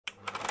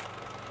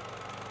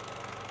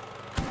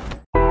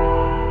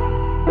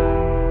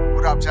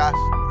Josh?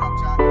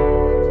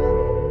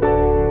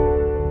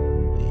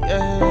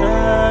 Yeah,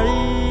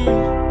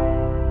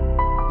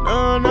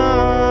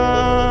 no.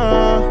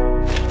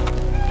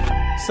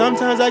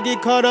 Sometimes I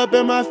get caught up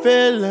in my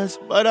feelings,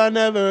 but I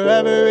never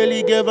ever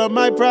really give up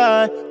my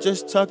pride.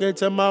 Just talking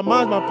to my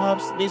moms, my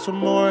pops need some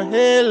more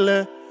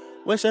healing.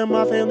 Wishing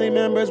my family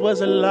members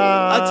was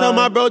alive. I tell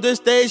my bro to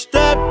stay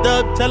strapped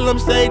up, tell them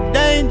stay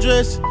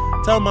dangerous.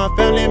 Tell my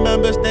family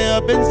members stay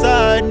up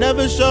inside,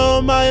 never show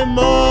my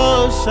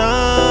emotions.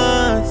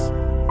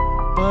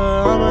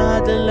 But I'ma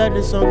have to let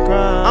this one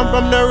cry. I'm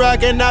from the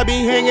Rock and I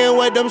be hanging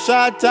with them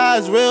shot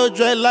ties. Real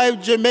dread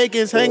life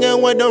Jamaicans hanging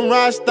with them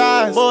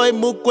Rastas. Boy,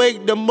 move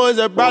quick, the boys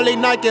are probably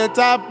knock your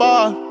top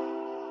off.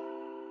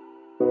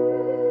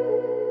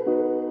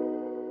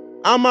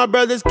 I'm my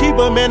brother's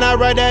keeper, man, I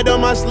write that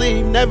on my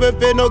sleeve. Never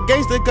feel no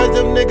gangster, cause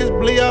them niggas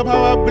bleed up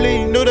how I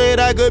bleed. Knew that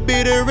I could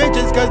be the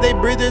richest, cause they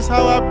breathe this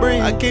how I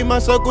breathe. I keep my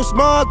circle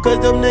small, cause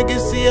them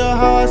niggas see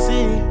how I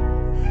see.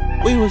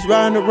 We was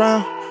riding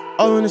around,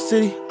 all in the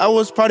city. I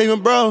was partying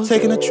with bros,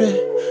 taking a trip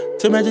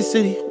to Magic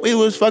City. We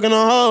was fucking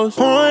on hoes,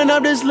 pouring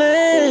up this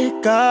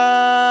liquor.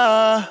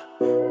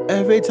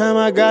 Every time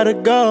I gotta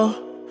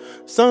go.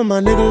 Some of my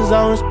niggas was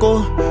out in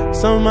school,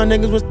 some of my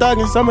niggas was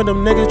thugging. Some of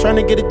them niggas trying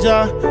to get a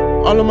job,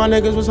 all of my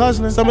niggas was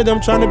hustling. Some of them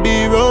trying to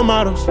be role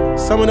models,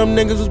 some of them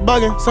niggas was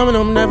bugging. Some of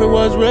them never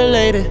was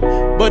related,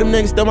 but them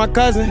niggas still my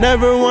cousin.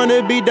 Never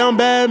wanna be down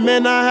bad,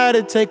 man, I had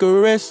to take a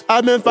risk.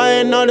 I've been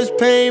fighting all this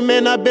pain,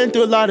 man, I've been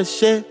through a lot of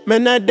shit.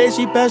 Man, that day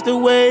she passed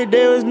away,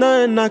 there was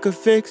nothing I could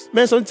fix.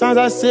 Man, sometimes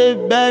I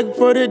sit back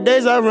for the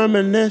days I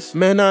reminisce.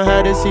 Man, I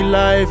had to see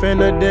life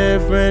in a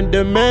different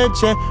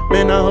dimension.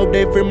 Man, I hope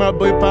they free my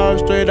boy Power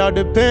straight out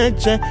the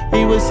pension.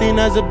 He was seen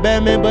as a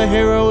bad man, but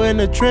hero in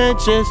the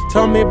trenches.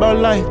 Tell me about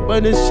life,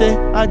 but this shit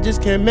I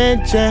just can't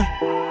mention.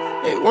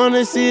 They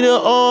wanna see the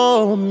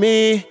old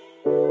me,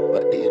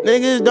 but these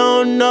niggas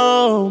don't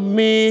know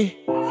me.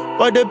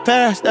 But the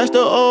past, that's the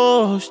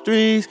old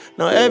streets.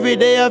 Now every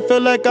day I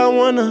feel like I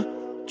want a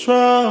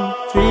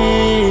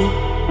trophy.